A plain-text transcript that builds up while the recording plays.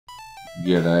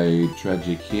G'day,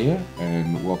 Tragic here,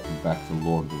 and welcome back to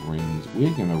Lord of the Rings.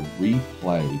 We're going to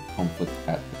replay Conflict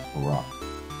at the Carrock.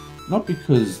 Not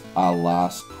because our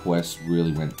last quest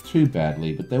really went too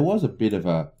badly, but there was a bit of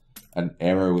an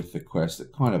error with the quest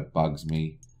that kind of bugs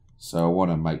me. So I want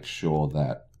to make sure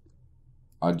that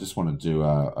I just want to do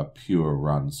a pure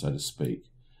run, so to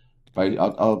speak.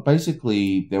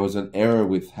 Basically, there was an error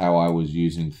with how I was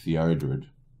using Theodred.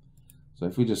 So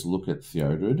if we just look at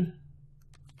Theodred,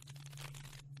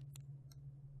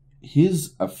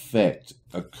 his effect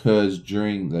occurs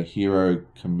during the hero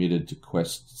committed to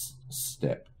quest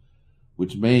step,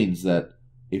 which means that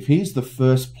if he's the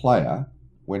first player,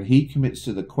 when he commits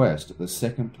to the quest, the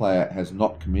second player has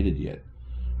not committed yet,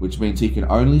 which means he can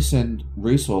only send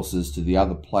resources to the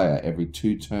other player every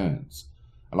 2 turns.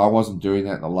 And I wasn't doing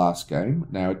that in the last game.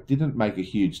 Now, it didn't make a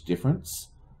huge difference,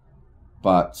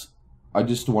 but I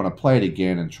just want to play it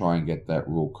again and try and get that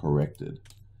rule corrected.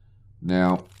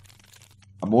 Now,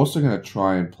 I'm also going to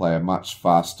try and play a much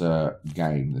faster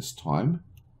game this time,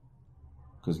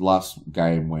 because last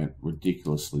game went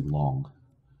ridiculously long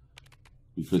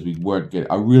because we weren't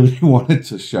getting. I really wanted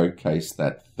to showcase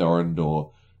that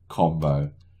Thorondor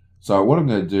combo. So what I'm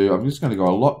going to do, I'm just going to go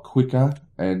a lot quicker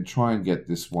and try and get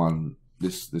this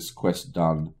quest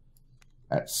done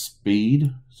at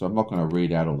speed. So I'm not going to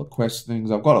read out all the quest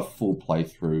things. I've got a full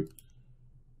playthrough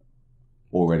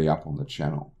already up on the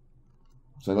channel.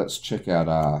 So let's check out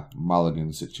our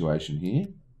mulligan situation here.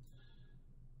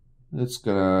 Let's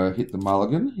go hit the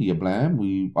mulligan. Yeah,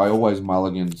 blam. I always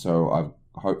mulligan, so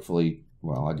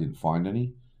I didn't find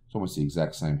any. It's almost the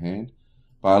exact same hand.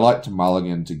 But I like to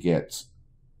mulligan to get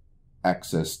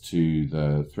access to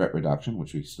the threat reduction,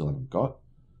 which we still haven't got.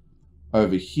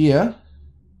 Over here,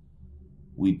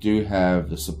 we do have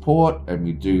the support, and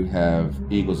we do have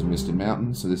Eagles of Misty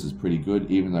Mountain, so this is pretty good,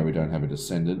 even though we don't have a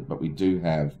descendant, but we do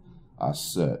have our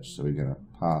search, so we're going to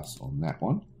pass on that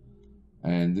one.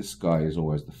 And this guy is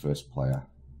always the first player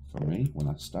for me when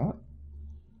I start.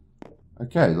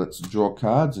 Okay, let's draw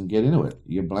cards and get into it.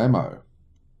 Ya blammo.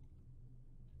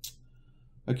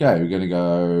 Okay, we're going to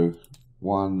go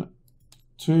 1,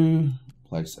 2,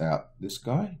 place out this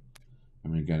guy,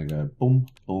 and we're going to go boom,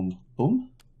 boom, boom.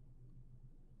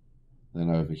 Then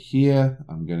over here,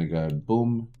 I'm going to go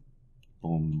boom,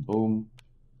 boom, boom,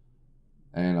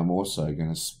 and I'm also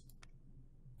going to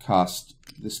cast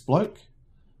this bloke.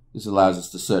 This allows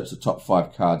us to search the top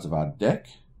 5 cards of our deck.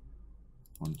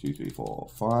 1, 2, 3, 4,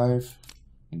 5.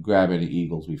 And grab any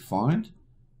eagles we find.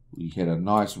 We hit a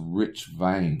nice rich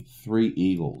vein. 3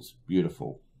 eagles.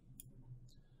 Beautiful.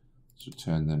 Let's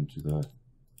return them to the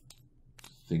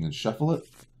thing and shuffle it.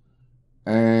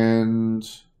 And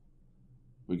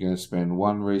we're going to spend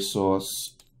 1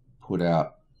 resource, put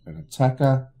out an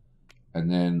attacker,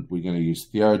 and then we're going to use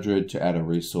Theodred to add a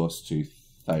resource to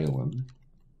Thalen.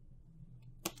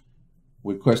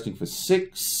 We're questing for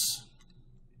 6.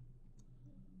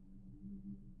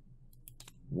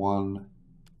 1,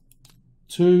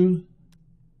 2.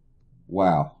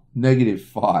 Wow,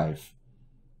 -5.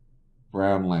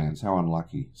 Brown lands, how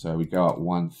unlucky. So we go at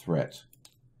 1 threat.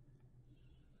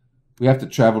 We have to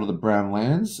travel to the brown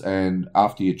lands, and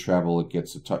after you travel, it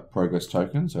gets a progress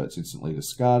token, so it's instantly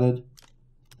discarded.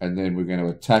 And then we're going to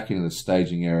attack into the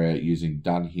staging area using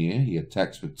Done here. He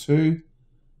attacks for 2.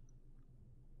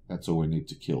 That's all we need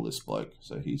to kill this bloke.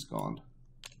 So he's gone.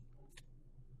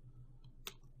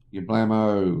 Ya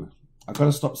blammo. I've got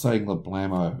to stop saying la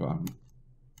blammo.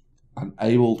 I'm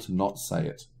unable to not say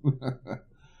it. Okay,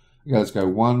 let's go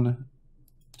 1,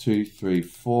 2, 3,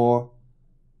 4.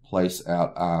 Place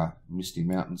out our Misty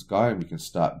Mountains guy, and we can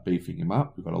start beefing him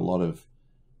up. We've got a lot of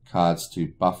cards to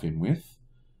buff him with.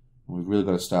 We've really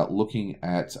got to start looking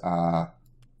at our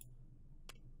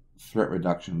threat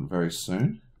reduction very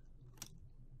soon.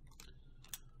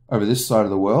 Over this side of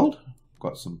the world,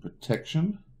 got some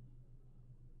protection.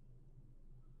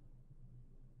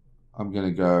 I'm going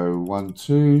to go 1,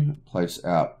 2, place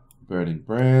out Burning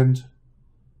Brand.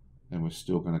 And we're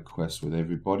still going to quest with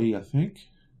everybody, I think.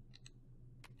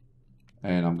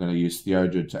 And I'm going to use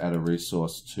Theodred to add a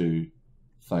resource to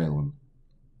Thalen.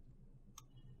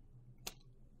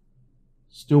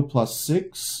 Still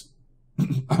 +6.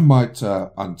 I might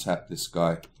untap this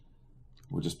guy.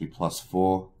 Will just be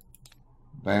 +4.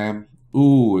 Bam.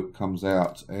 Ooh, it comes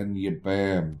out. And yeah,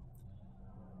 bam.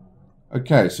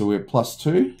 Okay, so we're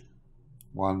 +2.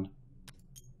 1,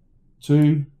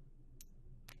 2.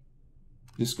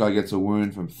 This guy gets a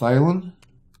wound from Thalen.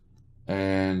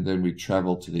 And then we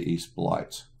travel to the East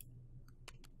Blight.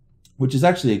 Which is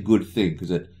actually a good thing,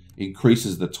 because it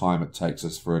increases the time it takes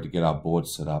us for it to get our board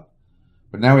set up.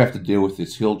 But now we have to deal with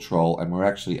this hill troll, and we're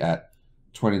actually at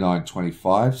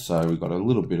 29-25, so we've got a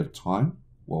little bit of time.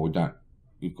 Well,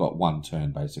 we've got one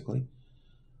turn basically.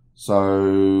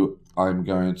 So I'm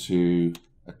going to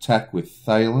attack with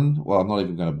Thalen. Well, I'm not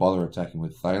even going to bother attacking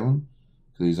with Thalen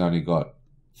because he's only got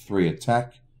 3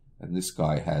 attack and this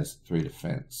guy has 3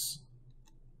 defense.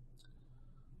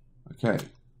 Okay,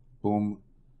 boom,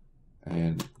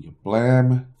 and you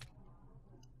blam.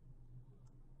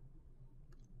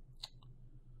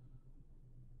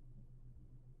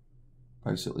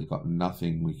 Basically got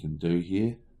nothing we can do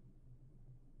here.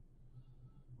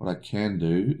 What I can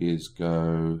do is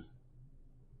go...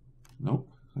 Nope,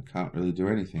 I can't really do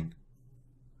anything.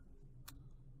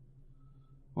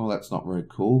 Well, that's not very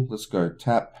cool. Let's go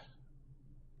tap,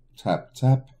 tap,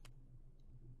 tap.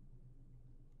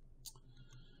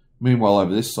 Meanwhile,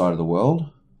 over this side of the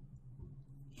world,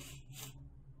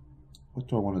 what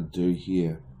do I want to do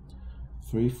here?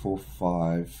 3, 4,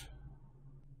 5.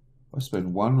 If I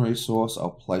spend 1 resource, I'll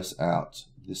place out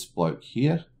this bloke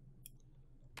here.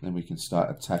 Then we can start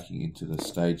attacking into the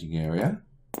staging area.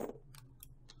 If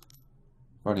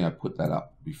only I put that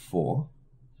up before.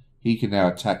 He can now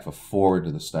attack for 4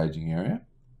 into the staging area.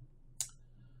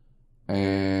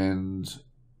 And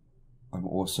I'm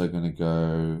also going to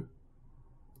go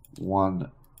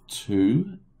 1,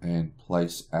 2 and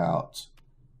place out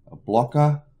a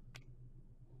blocker.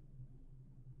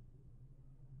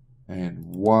 And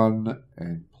 1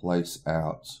 and place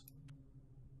out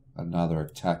another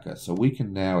attacker. So we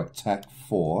can now attack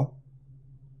for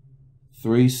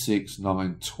 3, 6,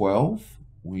 9, 12.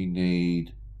 We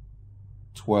need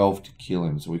 12 to kill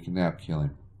him, so we can now kill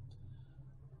him.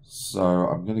 So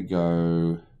I'm going to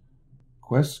go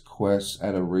quest,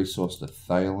 add a resource to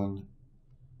Thalen,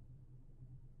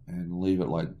 and leave it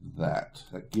like that.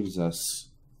 That gives us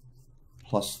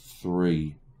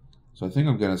 +3. So I think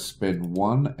I'm going to spend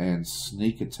 1 and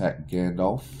sneak attack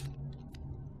Gandalf.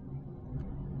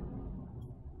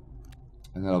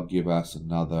 And that'll give us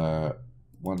another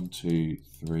 1, 2,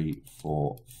 3,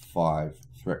 4, 5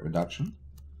 threat reduction.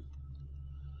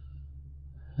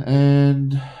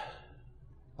 And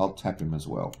I'll tap him as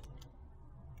well.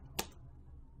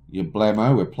 Your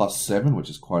blammo, we're +7,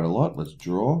 which is quite a lot. Let's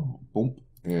draw. Boom.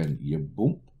 And your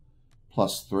boom.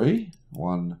 +3.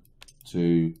 1,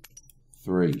 2,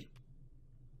 3.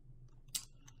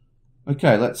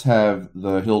 Okay, let's have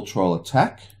the Hill Troll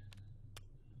attack.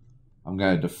 I'm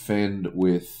going to defend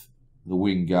with the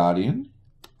Winged Guardian.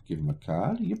 Give him a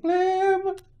card. You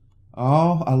blam!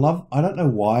 Oh, I don't know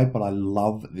why, but I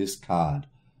love this card.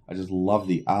 I just love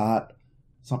the art.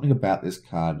 Something about this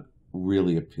card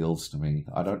really appeals to me.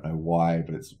 I don't know why,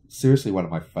 but it's seriously one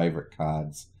of my favorite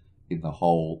cards in the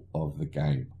whole of the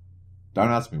game.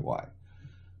 Don't ask me why.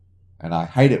 And I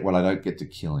hate it when I don't get to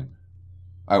kill him.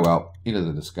 Oh well, into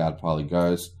the discard pile he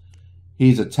goes.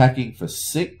 He's attacking for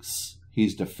 6.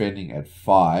 He's defending at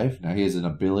 5. Now he has an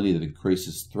ability that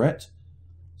increases threat.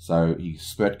 So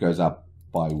his threat goes up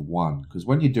by 1. Because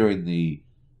when you're doing the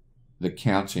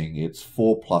counting, it's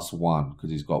 4 + 1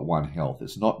 because he's got 1 health.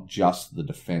 It's not just the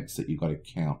defense that you've got to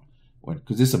count.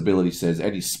 Because this ability says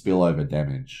any spillover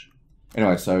damage.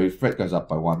 Anyway, so his threat goes up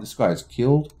by 1. This guy is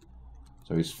killed.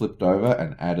 So he's flipped over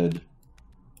and added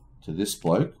to this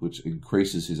bloke, which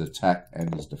increases his attack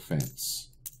and his defense.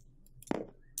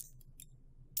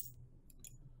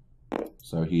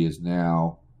 So he is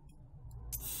now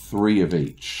 3 of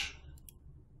each.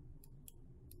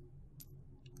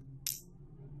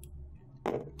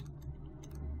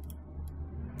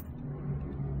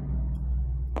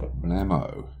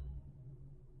 Blammo.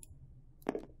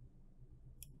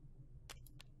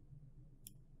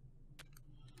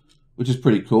 Which is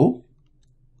pretty cool.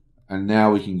 And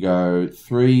now we can go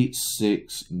 3,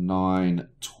 6, 9,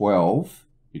 12,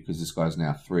 because this guy's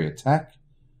now 3 attack.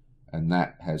 And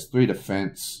that has 3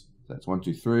 defense. That's 1,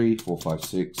 2, 3, 4, 5,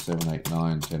 6, 7, 8,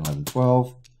 9, 10, 11,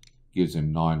 12. Gives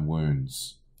him 9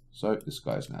 wounds. So this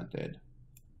guy's now dead.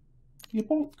 You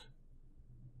bonk.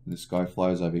 And this guy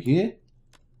flies over here.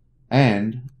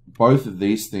 And both of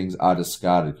these things are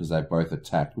discarded because they both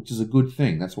attacked, which is a good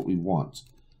thing. That's what we want.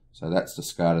 So that's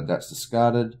discarded, that's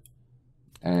discarded.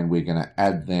 And we're going to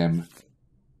add them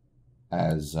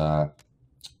as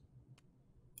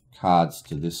cards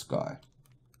to this guy.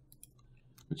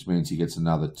 Which means he gets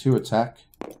another 2 attack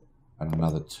and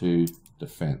another 2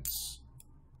 defense.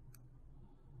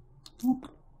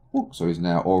 So he's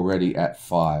now already at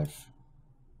 5.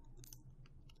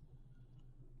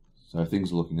 So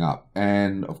things are looking up.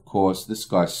 And of course, this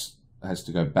guy has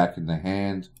to go back in the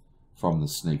hand from the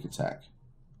sneak attack.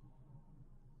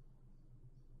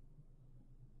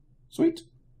 Sweet.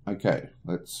 Okay,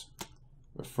 let's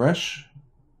refresh.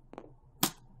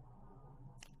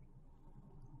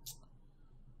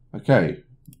 Okay,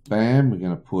 bam, we're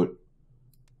going to put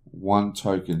one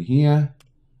token here.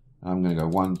 I'm going to go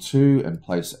 1, 2 and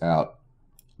place out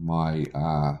my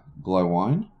glow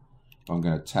wine. I'm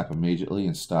going to tap immediately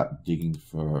and start digging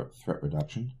for threat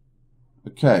reduction.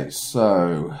 Okay,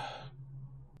 so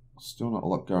still not a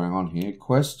lot going on here.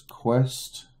 Quest.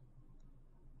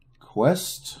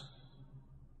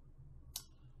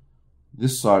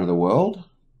 This side of the world,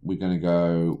 we're going to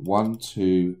go 1,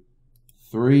 2,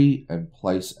 3 and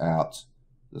place out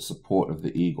the support of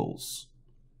the Eagles.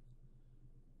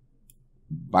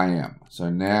 Bam. So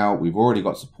now we've already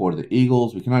got support of the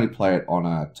Eagles. We can only play it on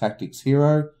a tactics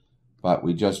hero, but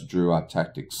we just drew our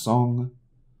tactics song.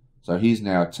 So he's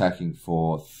now attacking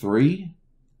for 3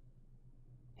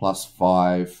 plus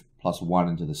 5 plus 1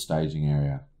 into the staging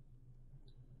area.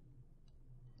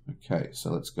 Okay,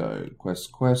 so let's go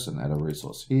quest and add a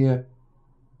resource here.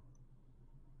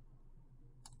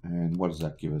 And what does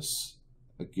that give us?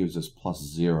 It gives us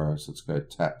 +0, so let's go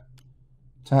tap.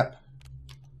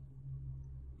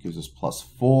 Gives us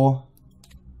 +4.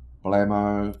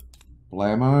 Blammo.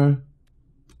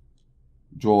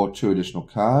 Draw 2 additional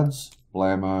cards.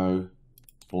 Blammo.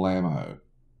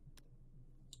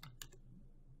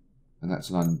 And that's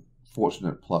an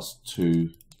unfortunate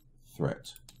 +2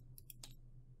 threat.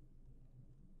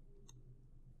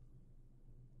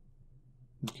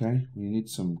 Okay, we need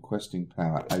some questing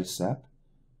power ASAP.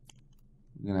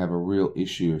 We're going to have a real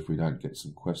issue if we don't get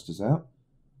some questers out.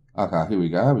 Okay, here we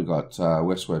go. We got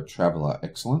Westward Traveller.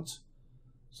 Excellent.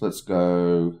 So let's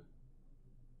go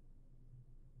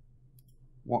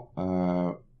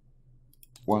 1,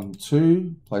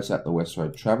 2. Place out the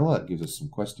Westward Traveller. That gives us some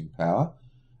questing power.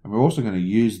 And we're also going to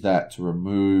use that to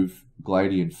remove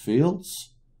Gladian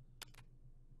Fields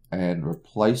and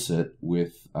replace it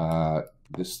with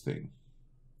this thing.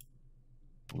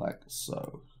 Like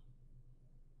so.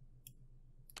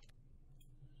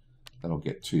 That'll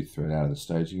get 2 threat out of the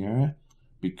staging area.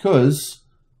 Because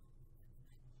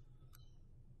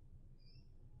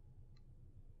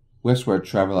Westward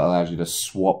Traveller allows you to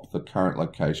swap the current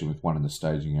location with one in the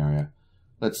staging area.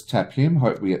 Let's tap him.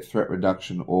 Hope we get threat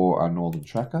reduction or our Northern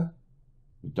Tracker.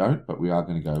 We don't, but we are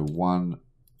going to go 1,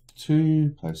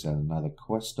 2. Place out another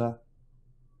quester.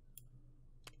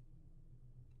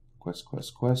 Quest.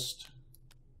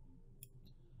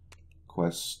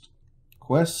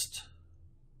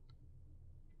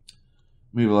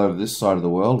 Move over this side of the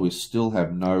world. We still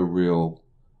have nothing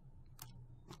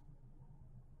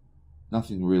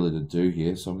really to do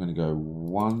here. So I'm going to go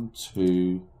 1,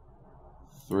 2,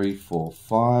 3, 4,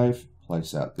 5.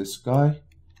 Place out this guy.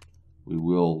 We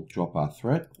will drop our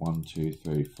threat. 1, 2,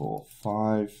 3, 4,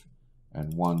 5.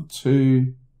 And 1,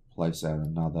 2. Place out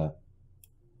another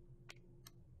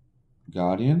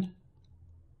Guardian.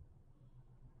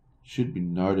 Should be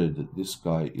noted that this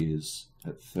guy is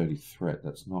at 30 threat.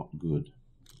 That's not good.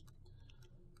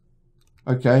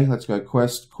 Okay, let's go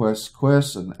quest,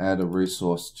 and add a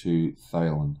resource to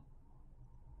Thalen.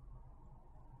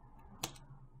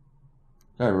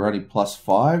 Okay, we're only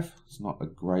 +5. It's not a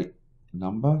great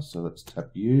number, so let's tap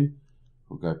you.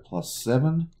 We'll go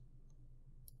 +7.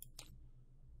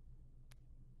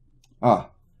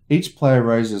 Each player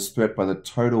raises threat by the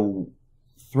total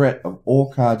threat of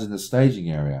all cards in the staging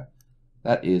area.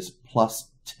 That is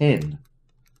 +10.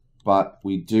 But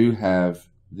we do have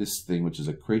this thing, which is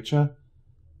a creature.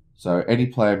 So any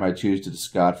player may choose to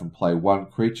discard from play 1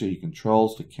 creature he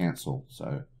controls to cancel.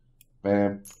 So,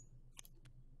 bam.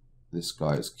 This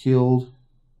guy is killed.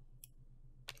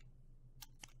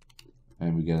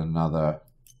 And we get another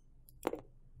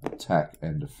attack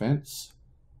and defense.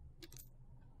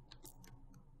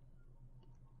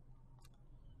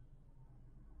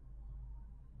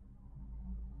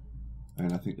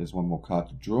 And I think there's one more card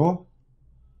to draw.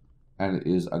 And it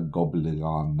is a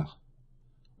Goblin.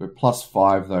 We're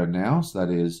 +5 though now. So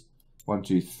that is 1,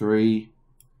 2, 3,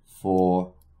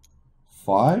 4,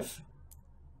 5.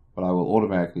 But I will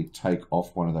automatically take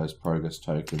off one of those progress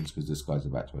tokens because this guy's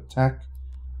about to attack.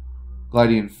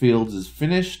 Gladian Fields is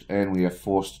finished. And we are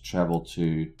forced to travel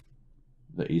to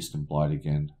the Eastern Blight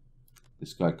again.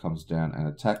 This guy comes down and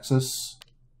attacks us.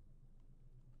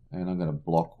 And I'm going to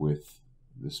block with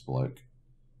this bloke.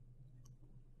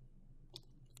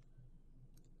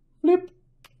 Flip.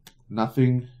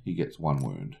 Nothing. He gets 1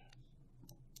 wound.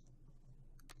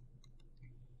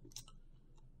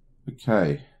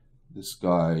 Okay. This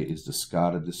guy is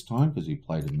discarded this time because he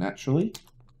played him naturally.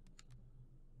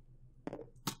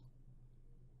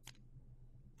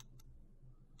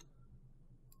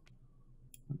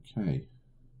 Okay.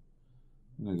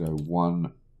 I'm going to go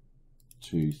 1,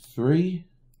 2, 3.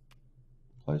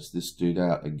 Place this dude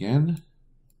out again.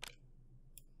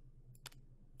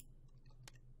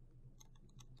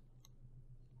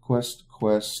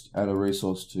 quest, add a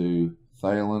resource to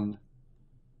Thalen.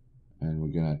 And we're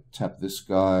going to tap this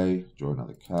guy, draw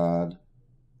another card.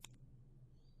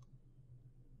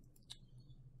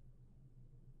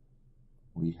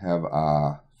 We have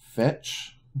our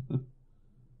fetch.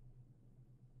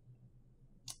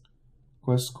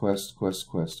 Quest.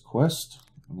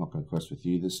 I'm not going to quest with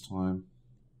you this time.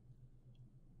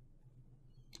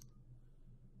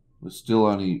 We're still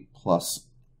only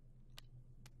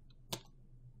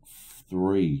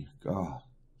 +3. God.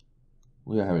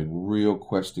 We are having real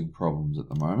questing problems at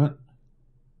the moment.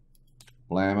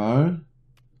 Blammo.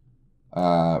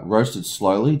 Roasted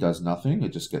slowly, does nothing.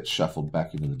 It just gets shuffled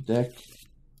back into the deck.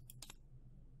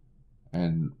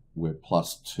 And we're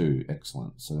 +2.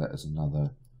 Excellent. So that is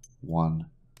another 1,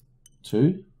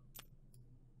 2.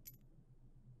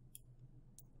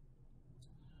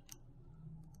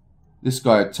 This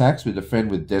guy attacks. We defend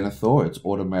with Denethor. It's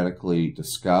automatically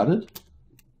discarded.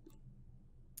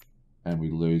 And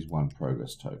we lose 1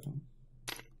 progress token.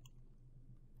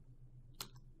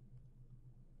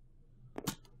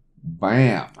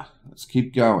 Bam! Let's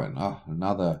keep going. Oh,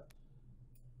 another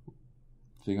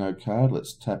Thingo card.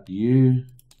 Let's tap you.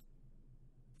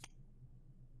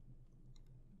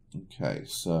 Okay,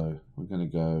 so we're going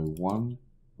to go 1.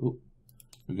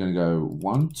 We're going to go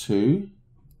 1, 2.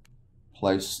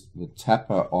 Place the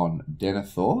tapper on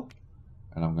Denethor.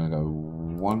 And I'm going to go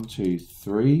 1, 2,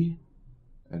 3.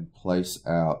 And place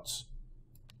out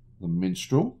the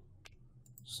minstrel.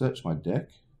 Search my deck.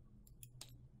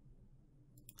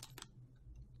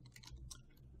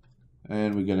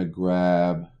 And we're going to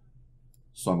grab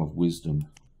Song of Wisdom.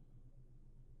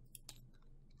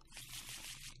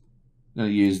 I'm going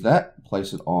to use that,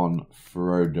 place it on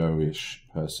Frodo-ish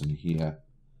person here.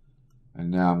 And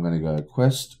now I'm going to go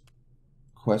quest.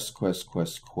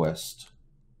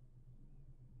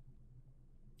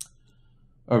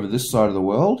 Over this side of the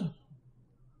world,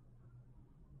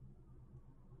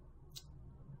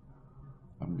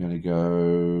 I'm going to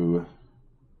go,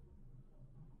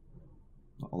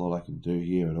 not a lot I can do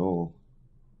here at all.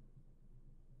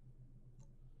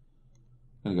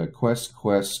 I'm going to go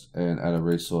quest, and add a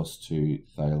resource to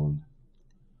Thalen.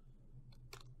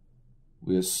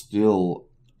 We are still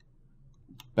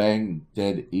bang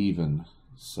dead even,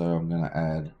 so I'm going to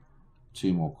add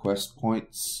 2 more quest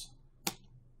points.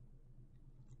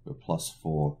 We're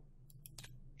 +4.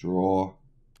 Draw.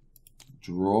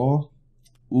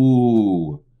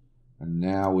 Ooh. And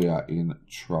now we are in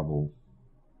trouble.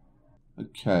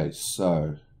 Okay,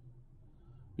 so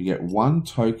we get 1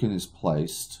 token is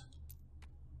placed.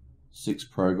 6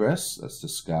 progress. That's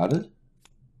discarded.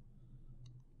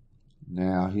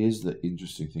 Now, here's the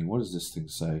interesting thing. What does this thing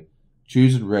say?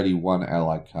 Choose and ready 1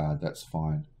 ally card. That's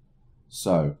fine.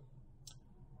 So,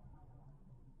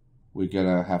 we're going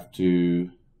to have to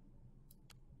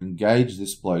engage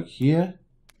this bloke here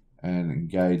and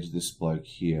engage this bloke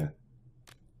here.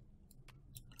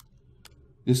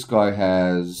 This guy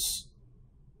has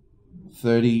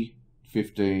 30,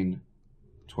 15,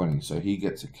 20. So he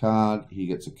gets a card, he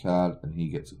gets a card, and he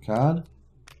gets a card.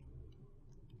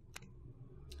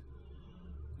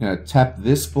 I'm going to tap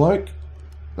this bloke.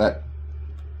 That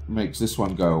makes this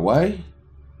one go away.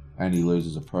 And he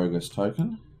loses a progress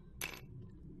token.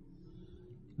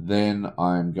 Then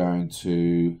I'm going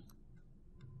to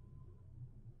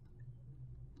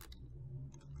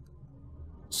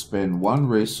spend 1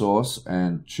 resource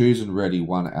and choose and ready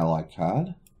 1 ally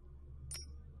card.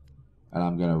 And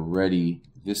I'm going to ready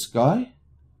this guy.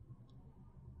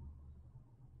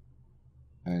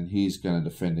 And he's going to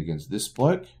defend against this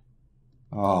bloke.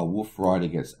 Oh, Wolf Rider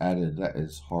gets added. That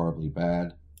is horribly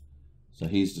bad. So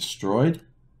he's destroyed.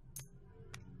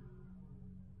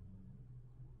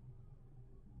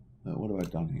 What have I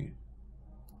done here?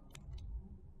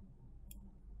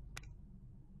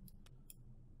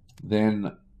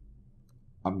 Then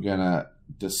I'm going to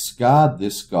discard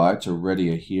this guy to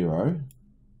ready a hero.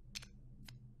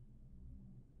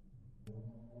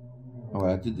 Oh,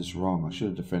 I did this wrong. I should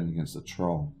have defended against the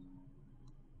troll.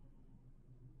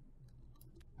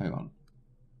 Hang on.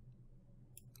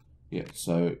 Yeah,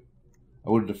 so I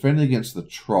would have defended against the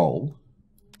troll.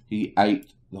 He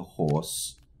ate the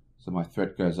horse. So my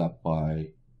threat goes up by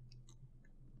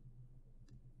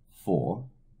 4.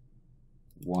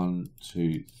 1,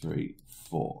 2, 3,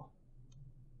 4.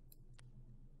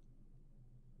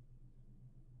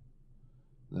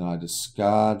 Then I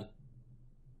discard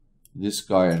this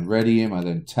guy and ready him. I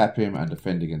then tap him and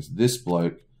defend against this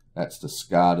bloke. That's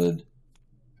discarded.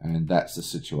 And that's the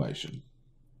situation.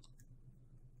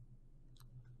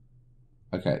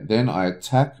 Okay, then I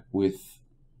attack with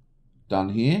done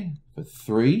here for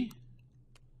 3.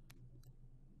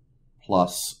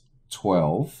 plus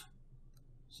 12.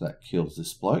 So that kills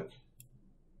this bloke.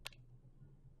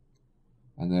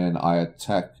 And then I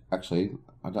attack, actually,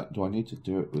 do I need to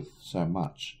do it with so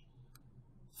much?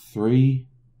 3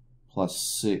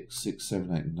 plus 6, 6,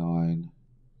 7, 8, 9.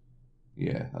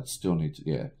 Yeah, I'd still need to,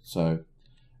 yeah. So,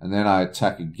 and then I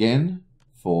attack again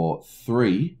for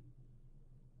 3.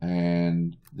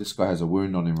 And this guy has a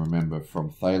wound on him, remember, from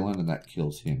Thalen, and that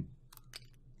kills him.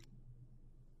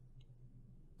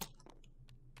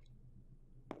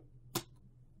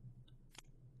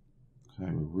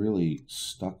 Okay, we're really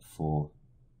stuck for...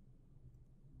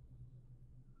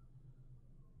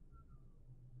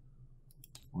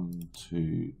 One,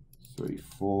 two, three,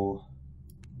 4.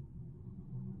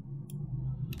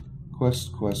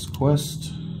 Quest, quest,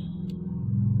 quest.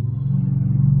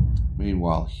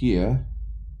 Meanwhile, here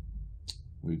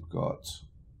we've got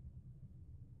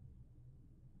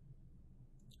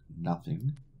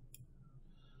nothing.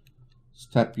 Let's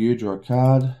tap you, draw a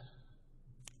card.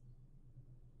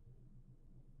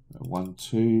 1,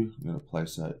 2. I'm going to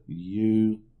place a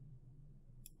U.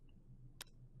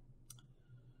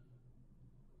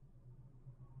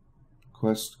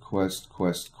 Quest, quest,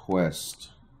 quest, quest.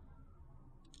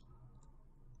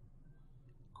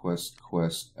 Quest,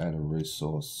 quest, add a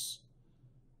resource.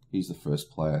 He's the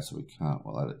first player, so we can't.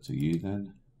 We'll add it to you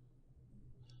then.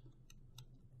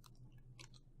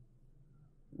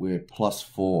 We're plus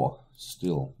 4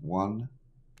 still. 1.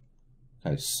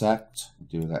 Okay, sacked. We'll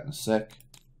deal with that in a sec.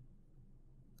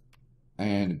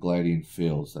 And Gladian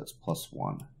Fields, that's plus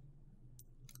 1.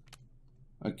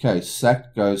 Okay,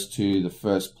 sacked goes to the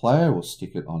first player. We'll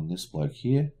stick it on this bloke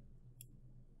here.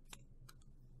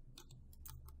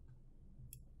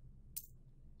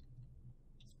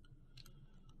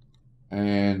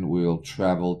 And we'll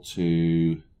travel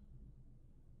to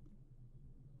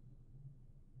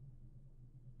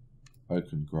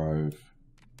Oaken Grove.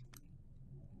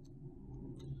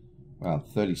 Wow,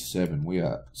 37. We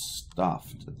are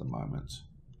stuffed at the moment.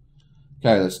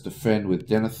 Okay, let's defend with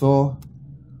Denethor.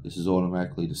 This is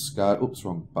automatically discarded. Oops,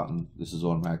 wrong button. This is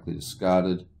automatically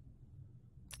discarded.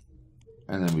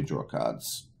 And then we draw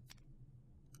cards.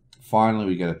 Finally,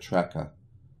 we get a tracker.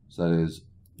 So that is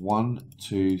 1,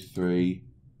 2, 3,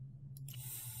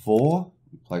 4.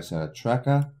 We place out a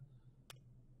tracker.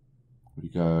 We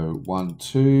go 1,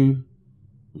 2.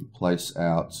 We place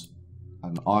out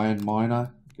an iron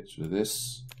miner. Gets rid of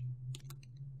this.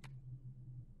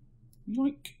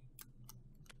 Yoink.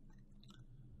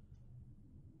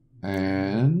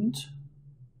 And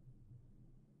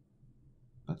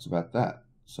that's about that.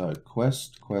 So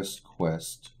quest, quest,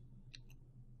 quest.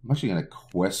 I'm actually going to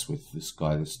quest with this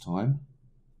guy this time.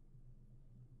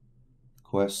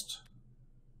 Quest.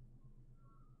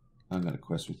 I'm going to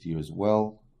quest with you as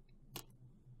well.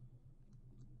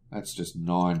 That's just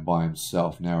 9 by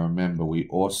himself. Now remember, we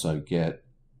also get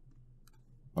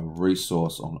a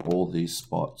resource on all these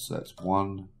spots. So that's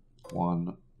 1,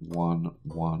 1, 1,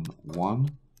 1,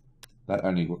 1. That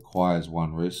only requires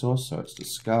 1 resource, so it's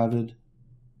discarded.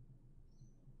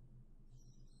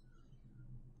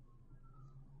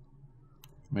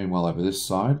 Meanwhile, over this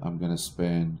side, I'm going to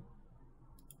spend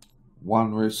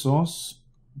 1 resource.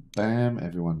 Bam,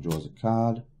 everyone draws a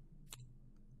card.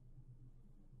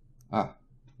 Ah,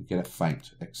 we get a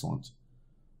feint. Excellent.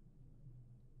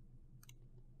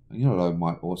 And you know what I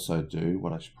might also do,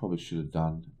 what I probably should have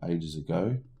done ages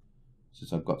ago,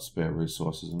 since I've got spare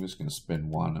resources, I'm just going to spend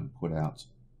 1 and put out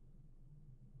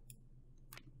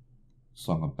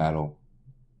Song of Battle.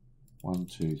 1,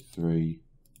 2, 3,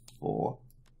 4.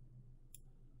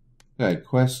 Okay,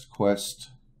 quest, quest,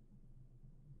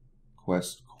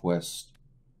 quest, quest,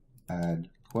 add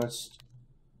quest.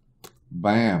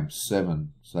 Bam,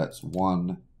 7. So that's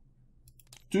 1,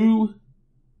 2,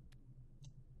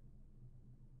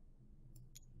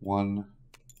 1,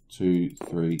 2,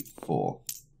 3, 4.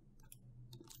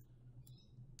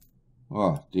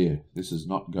 Oh dear, this is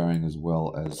not going as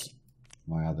well as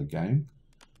my other game.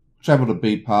 Travel to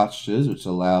B Pastures, which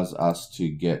allows us to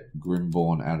get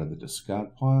Grimborn out of the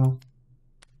discard pile.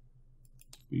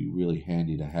 Be really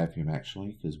handy to have him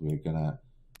actually, because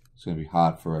it's gonna be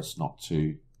hard for us not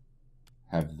to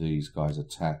have these guys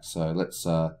attack. So let's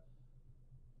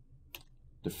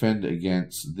defend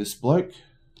against this bloke.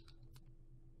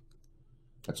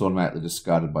 That's automatically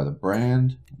discarded by the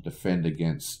brand. Defend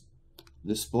against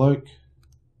this bloke.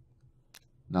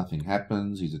 Nothing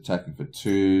happens. He's attacking for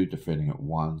 2, defending at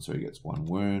 1, so he gets 1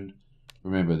 wound.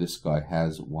 Remember, this guy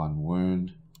has 1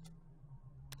 wound.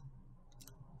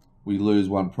 We lose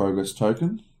 1 progress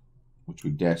token, which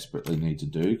we desperately need to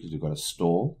do because we've got a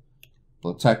stall.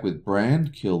 We'll attack with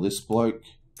brand, kill this bloke,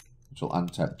 which will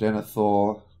untap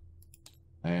Denethor.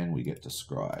 And we get to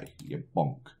scry. You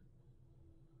bonk.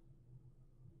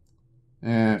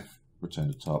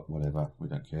 Return to top, whatever. We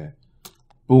don't care.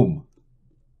 Boom.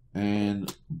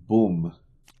 And boom.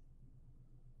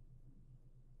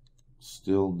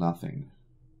 Still nothing.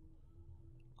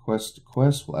 Quest to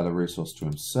quest. We'll add a resource to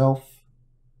himself.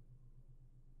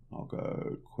 I'll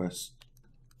go quest.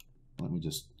 Let me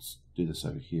just do this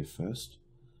over here first.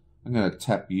 I'm going to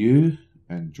tap you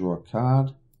and draw a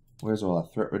card. Where's all our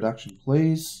threat reduction,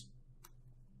 please?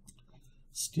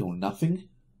 Still nothing.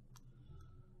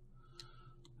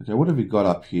 Okay, what have we got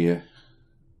up here?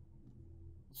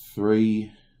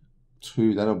 3,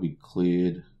 2, that'll be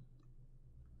cleared.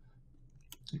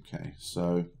 Okay,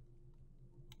 so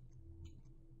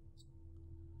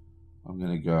I'm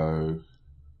going to go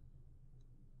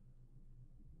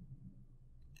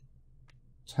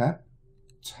tap,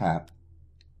 tap,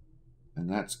 and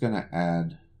that's going to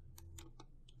add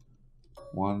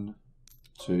 1,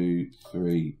 2,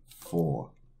 3,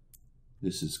 4.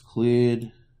 This is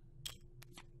cleared.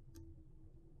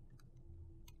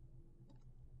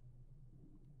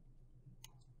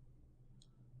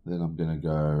 Then I'm going to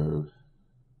go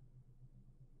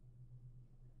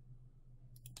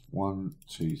 1,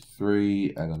 2,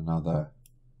 3, add another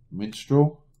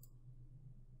minstrel.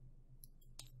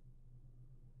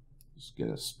 Just get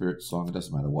a spirit song. It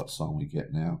doesn't matter what song we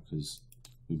get now because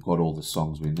we've got all the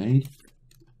songs we need.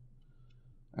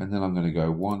 And then I'm going to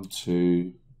go 1,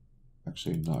 2.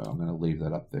 Actually, no, I'm going to leave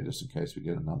that up there just in case we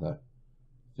get another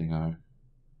thingo.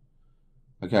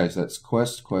 Okay, so that's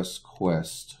quest, quest,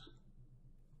 quest.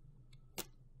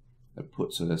 That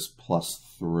puts it as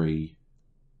 +3.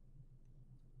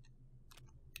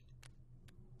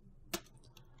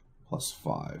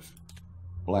 +5.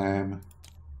 Blam.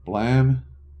 Blam.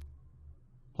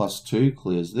 +2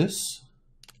 clears this.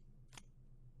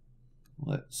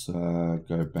 Let's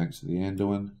go back to the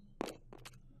Anduin.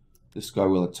 This guy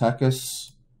will attack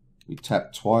us. We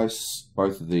tap twice.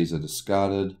 Both of these are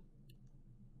discarded.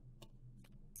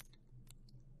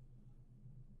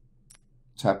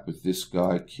 Tap with this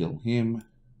guy, kill him.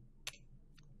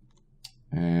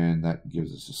 And that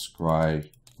gives us a scry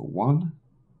for 1.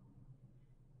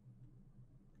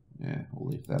 Yeah,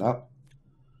 we'll leave that up.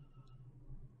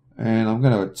 And I'm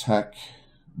going to attack.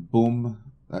 Boom.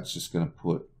 That's just going to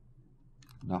put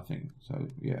nothing. So,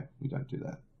 yeah, we don't do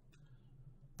that.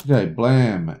 Okay,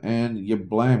 blam. And you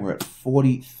blam. We're at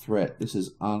 40 threat. This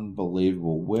is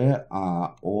unbelievable. Where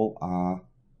are all our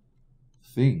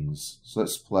things? So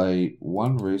let's play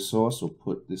 1 resource. We'll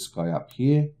put this guy up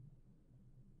here.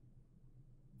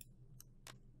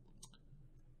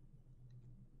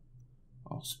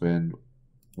 I'll spend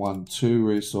 1, 2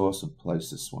 resource and place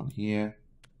this one here.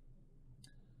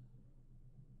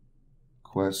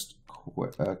 Quest,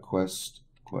 quest.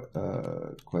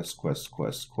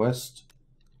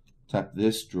 Tap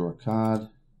this, draw a card.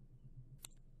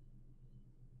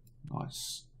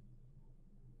 Nice.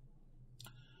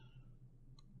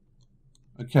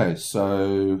 Okay,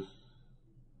 so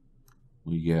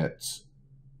we get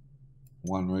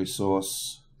 1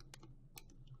 resource,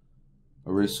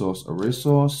 a resource, a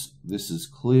resource. This is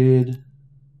cleared.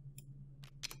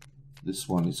 This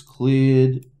one is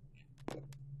cleared.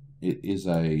 It is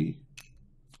a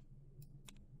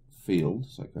field,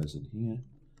 so it goes in here.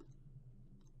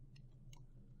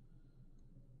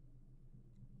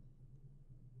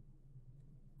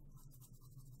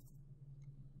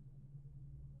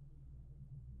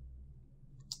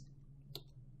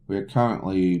 We are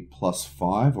currently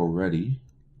 +5 already.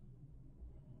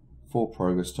 4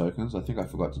 progress tokens. I think I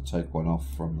forgot to take one off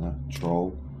from the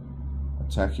troll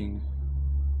attacking.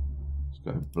 Let's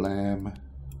go blam.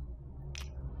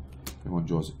 Everyone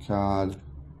draws a card.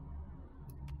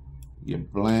 You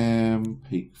blam.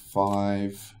 Peak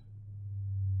 5.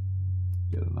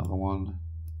 Get another one.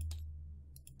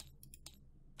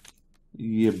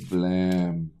 You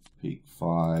blam. Peak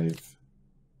 5.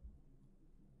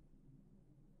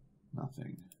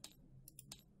 Nothing.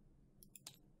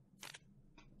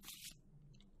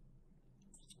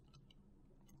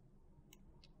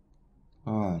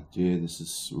 Oh dear, this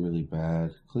is really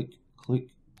bad. Click,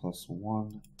 click,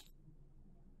 +1.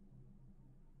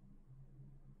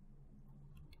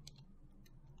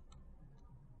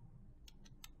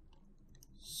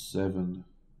 Seven.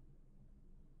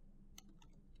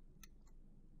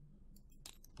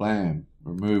 Blam.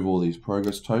 Remove all these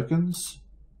progress tokens.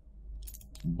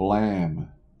 Blam.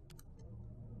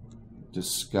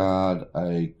 Discard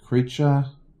a creature.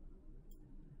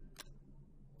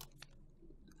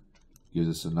 Gives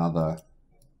us another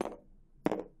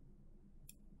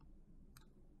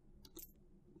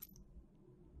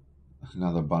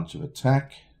bunch of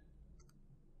attack.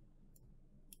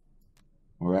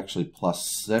 actually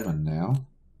 +7 now.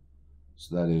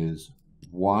 So that is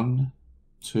 1,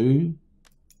 2,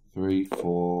 3,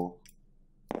 4,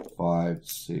 5,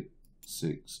 6,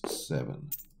 7.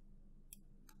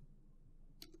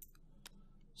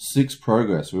 6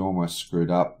 progress. We almost screwed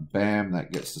up. Bam,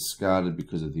 that gets discarded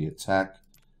because of the attack.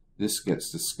 This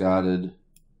gets discarded.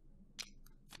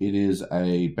 It is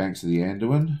a Banks of the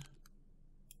Anduin.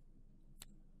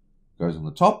 Goes on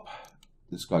the top.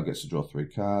 This guy gets to draw 3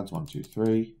 cards. 1, 2,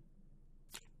 3.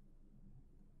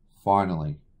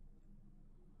 Finally.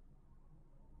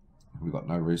 We've got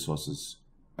no resources.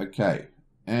 Okay.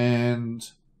 And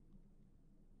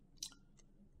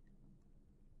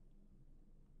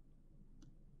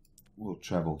we'll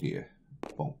travel here.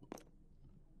 Boom.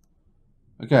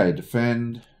 Okay,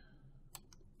 defend.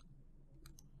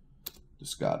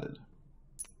 Discarded.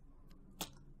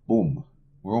 Boom.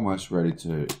 We're almost ready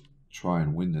to try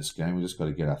and win this game. We just got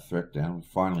to get our threat down. We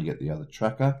finally get the other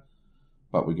tracker.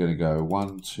 But we're going to go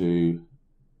 1, 2,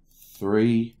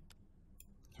 3.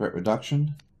 Threat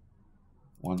reduction.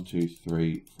 1, 2,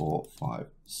 3, 4, 5,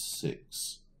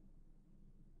 6.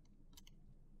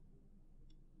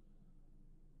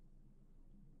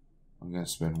 I'm going to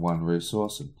spend 1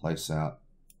 resource and place out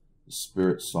the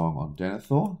Spirit Song on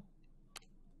Denethor.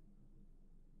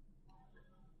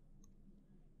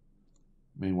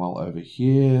 Meanwhile, over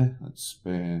here, let's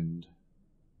spend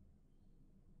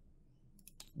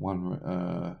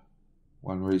one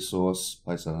resource,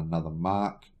 place out another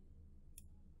mark.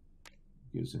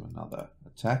 Gives him another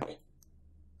attack.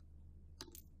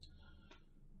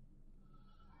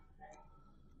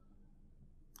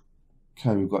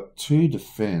 Okay, we've got 2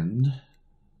 defend.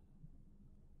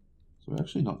 So we're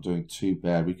actually not doing too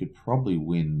bad. We could probably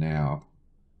win now.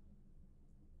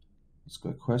 Let's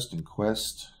go quest and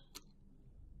quest.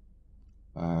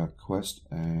 Quest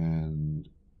and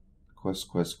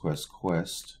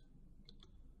quest.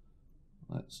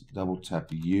 Let's double tap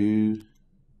U.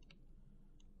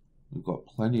 We've got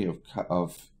plenty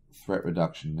of threat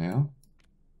reduction now.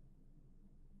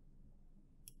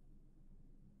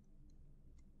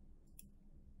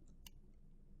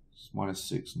 It's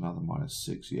 -6, another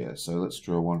 -6. Yeah, so let's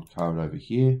draw 1 card over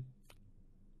here.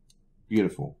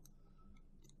 Beautiful.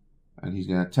 And he's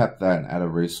going to tap that and add a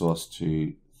resource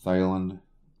to Thalen.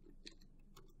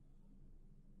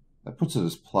 That puts it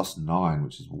as +9,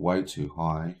 which is way too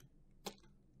high.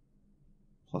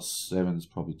 +7 is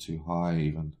probably too high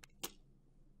even.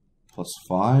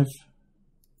 +5.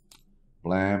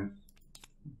 Blam.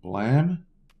 Blam.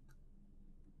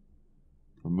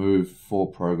 Remove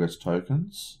 4 progress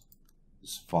tokens.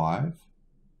 It's 5.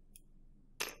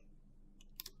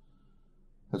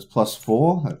 That's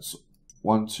 +4. That's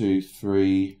 1, 2,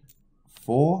 3,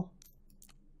 4.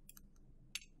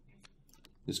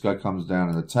 This guy comes down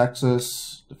and attacks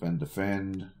us. Defend,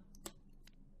 defend.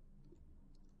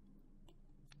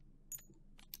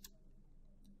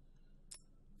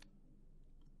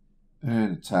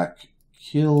 And attack,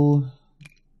 kill,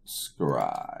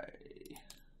 scry.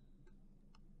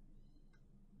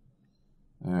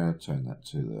 And I'll turn that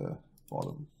to the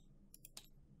bottom.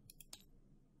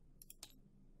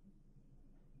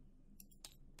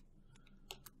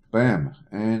 Bam,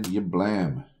 and you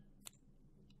blam.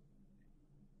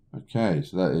 Okay,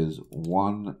 so that is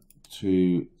 1,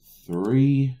 2,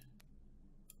 3.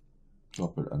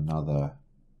 Drop it another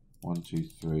 1, 2,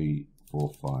 3,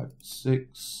 4, 5,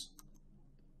 6.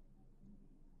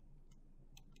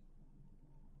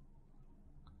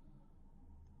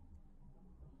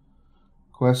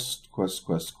 Quest, quest,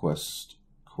 quest, quest,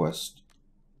 quest,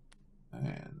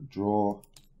 and draw.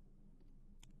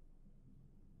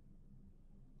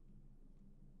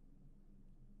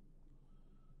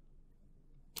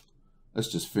 Let's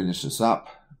just finish this up.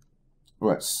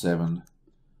 We're at 7.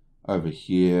 Over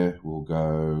here, we'll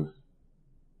go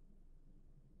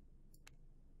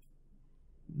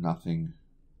nothing.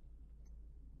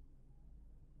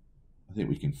 I think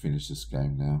we can finish this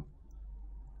game now.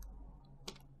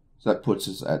 So that puts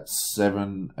us at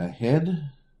 7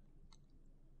 ahead.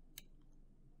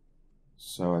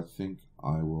 So I think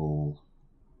I will...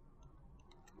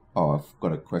 Oh, I've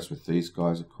got a quest with these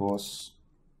guys, of course.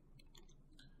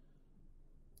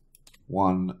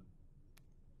 1,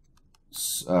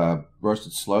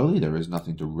 roasted slowly. There is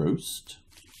nothing to roast.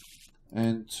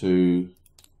 And 2,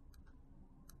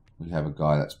 we have a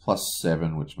guy that's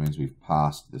 +7, which means we've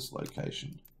passed this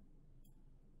location.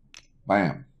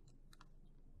 Bam.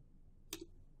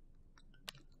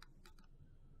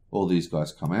 All these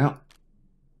guys come out.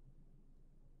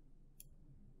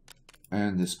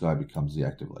 And this guy becomes the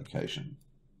active location.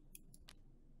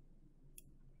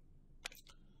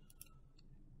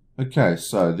 Okay,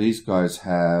 so these guys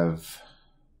have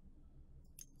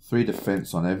 3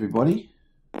 defense on everybody.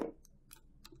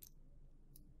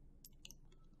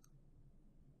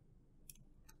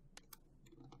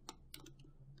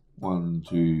 One,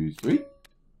 two, three.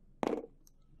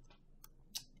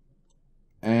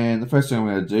 And the first thing I'm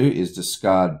going to do is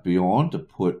discard Beyond to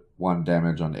put 1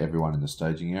 damage on everyone in the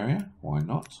staging area. Why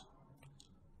not?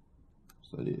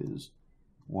 So it is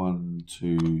 1,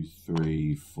 2,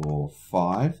 3, 4,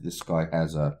 5. This guy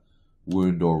has a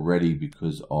wound already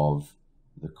because of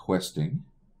the questing.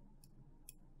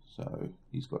 So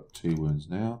he's got 2 wounds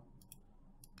now.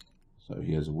 So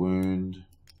he has a wound,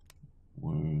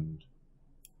 wound,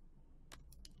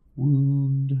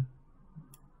 wound,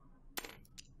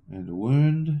 and a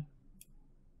wound.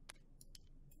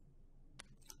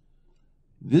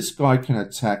 This guy can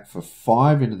attack for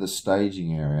 5 into the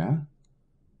staging area,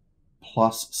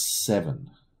 plus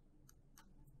 7.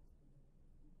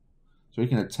 So he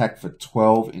can attack for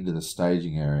 12 into the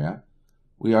staging area.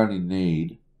 We only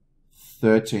need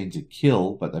 13 to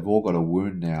kill, but they've all got a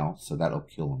wound now, so that'll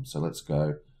kill them. So let's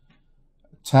go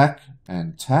attack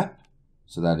and tap.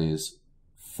 So that is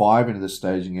 5 into the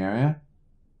staging area,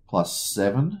 plus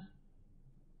 7,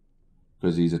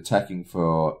 because he's attacking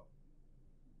for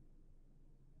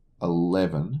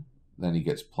 11. Then he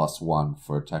gets plus 1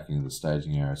 for attacking in the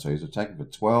staging area. So he's attacking for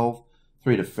 12.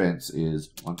 3 defense is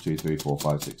 1, 2, 3, 4,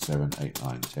 5, 6, 7, 8,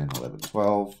 9, 10, 11,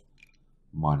 12.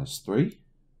 Minus 3.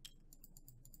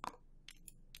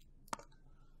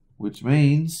 Which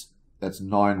means that's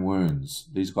 9 wounds.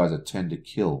 These guys are 10 to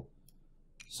kill.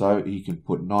 So he can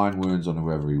put 9 wounds on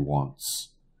whoever he wants.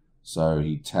 So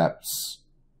he taps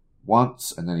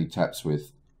once, and then he taps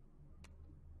with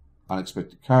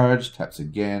Unexpected Courage, taps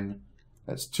again.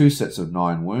 That's 2 sets of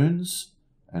 9 wounds.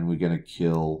 And we're going to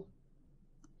kill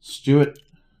Stuart.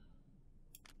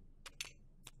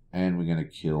 And we're going to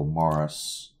kill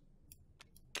Morris.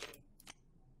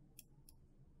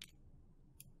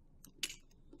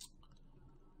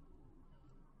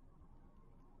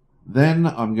 Then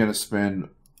I'm going to spend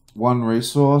 1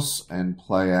 resource and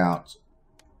play out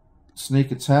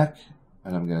Sneak Attack.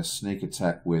 And I'm going to Sneak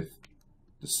Attack with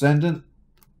Descendant.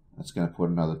 That's going to put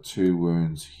another 2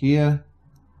 wounds here.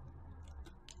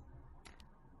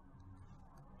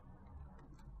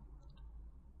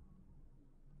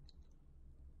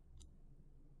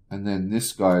 And then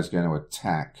this guy is going to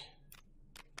attack.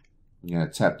 We're going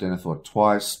to tap Denethor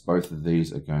twice. Both of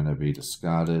these are going to be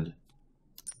discarded.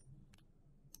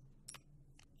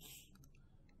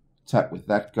 Tap with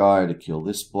that guy to kill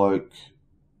this bloke.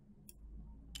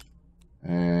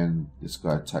 And this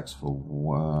guy attacks for...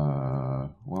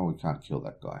 well, we can't kill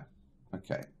that guy.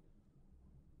 Okay.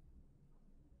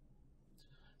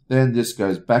 Then this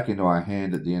goes back into our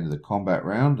hand at the end of the combat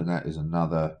round. And that is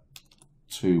another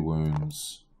 2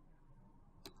 wounds.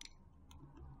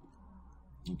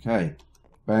 Okay.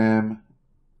 Bam.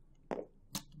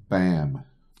 Bam.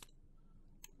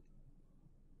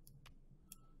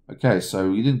 Okay,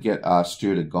 so we didn't get our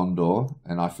Steward of Gondor,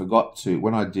 and I forgot to,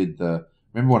 when I did the,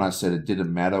 remember when I said it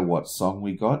didn't matter what song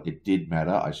we got? It did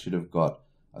matter. I should have got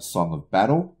a Song of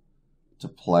Battle to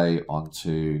play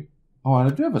onto, oh, I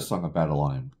do have a Song of Battle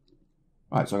on him.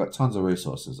 Right, so I got tons of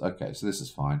resources. Okay, so this is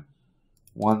fine.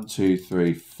 1, 2,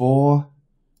 3, 4.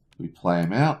 We play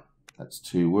him out. That's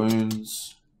 2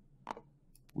 wounds.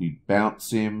 We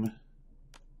bounce him.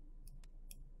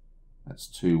 That's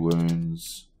 2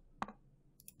 wounds.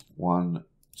 1,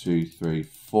 2, 3,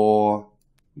 4.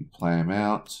 We play him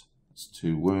out. That's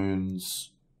 2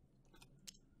 wounds.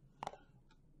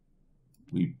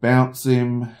 We bounce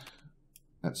him.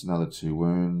 That's another 2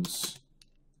 wounds.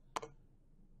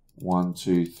 1,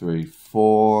 2, 3,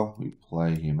 4. We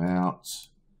play him out.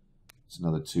 It's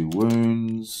another 2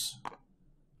 wounds.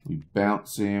 We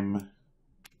bounce him.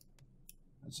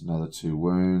 That's another 2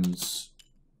 wounds.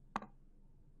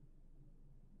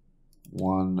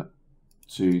 1,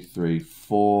 2, 3,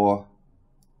 4.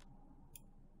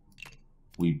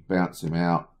 We bounce him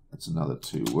out. That's another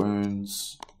 2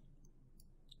 wounds.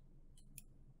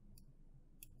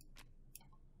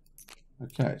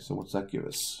 Okay, so what's that give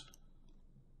us?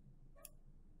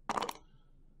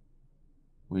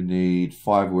 We need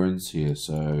 5 wounds here,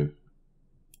 so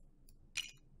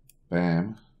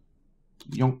bam,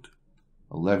 yonk,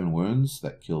 11 wounds.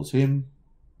 That kills him.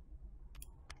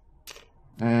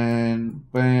 And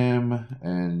bam,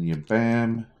 and you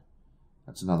bam.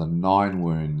 That's another 9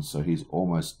 wounds, so he's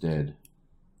almost dead.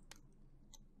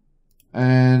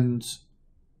 And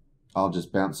I'll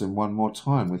just bounce him one more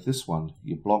time with this one.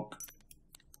 You block.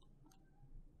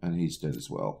 And he's dead as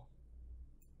well.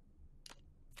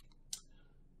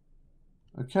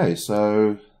 Okay,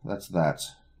 so that's that.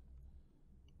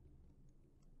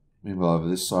 Meanwhile, over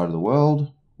this side of the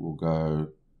world, we'll go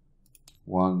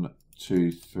 1,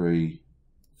 2, 3,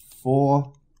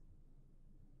 4.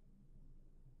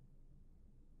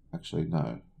 Actually,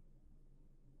 no.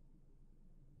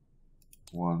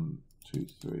 1, 2,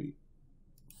 3,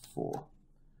 4.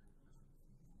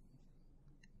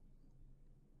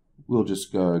 We'll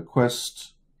just go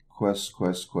quest, quest,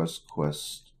 quest, quest,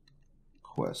 quest,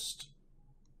 quest.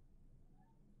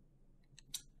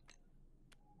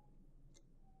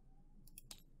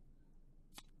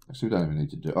 Actually, we don't even need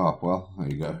to do... Oh, well, there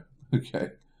you go.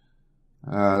 Okay.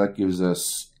 That gives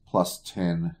us plus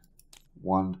 10.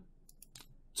 1,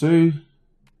 2,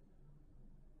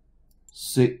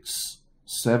 6,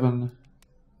 7.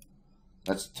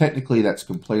 Technically that's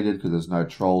completed because there's no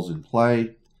trolls in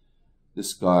play.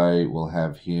 This guy will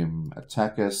have him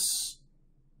attack us.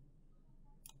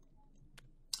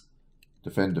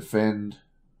 Defend, defend.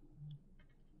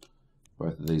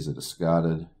 Both of these are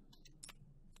discarded.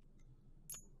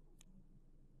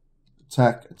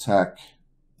 Attack, attack.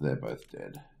 They're both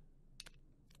dead.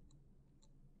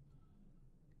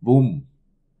 Boom.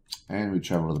 And we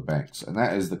travel to the banks. And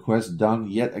that is the quest done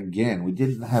yet again. We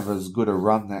didn't have as good a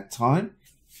run that time.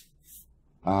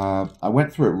 I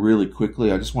went through it really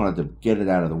quickly. I just wanted to get it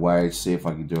out of the way, see if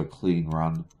I could do a clean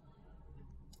run.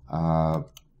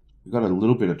 We got a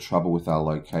little bit of trouble with our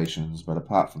locations, but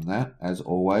apart from that, as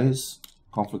always,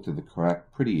 Conflict of the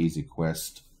Carrock, pretty easy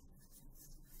quest.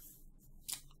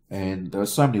 And there were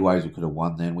so many ways we could have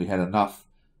won then. We had enough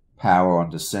power on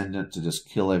Descendant to just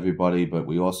kill everybody, but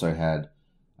we also had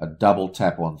a double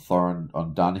tap on Thorin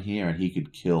on Dun here, and he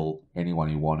could kill anyone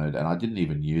he wanted. And I didn't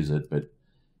even use it, but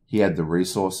he had the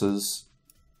resources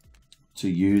to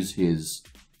use his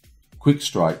quick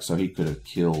strike, so he could have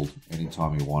killed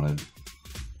anytime he wanted.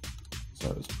 So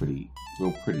it was pretty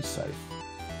safe.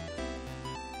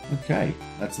 Okay,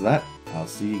 that's that. I'll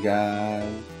see you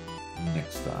guys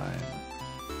next time.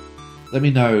 Let me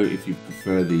know if you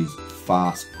prefer these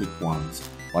fast, quick ones.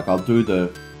 Like, I'll do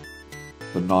the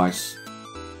nice,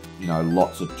 you know,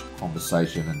 lots of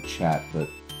conversation and chat, but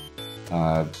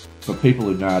for people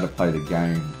who know how to play the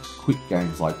game, quick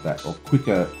games like that, or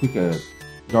quicker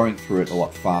going through it a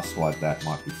lot faster like that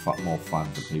might be more fun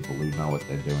for people who know what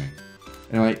they're doing.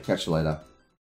 Anyway, catch you later.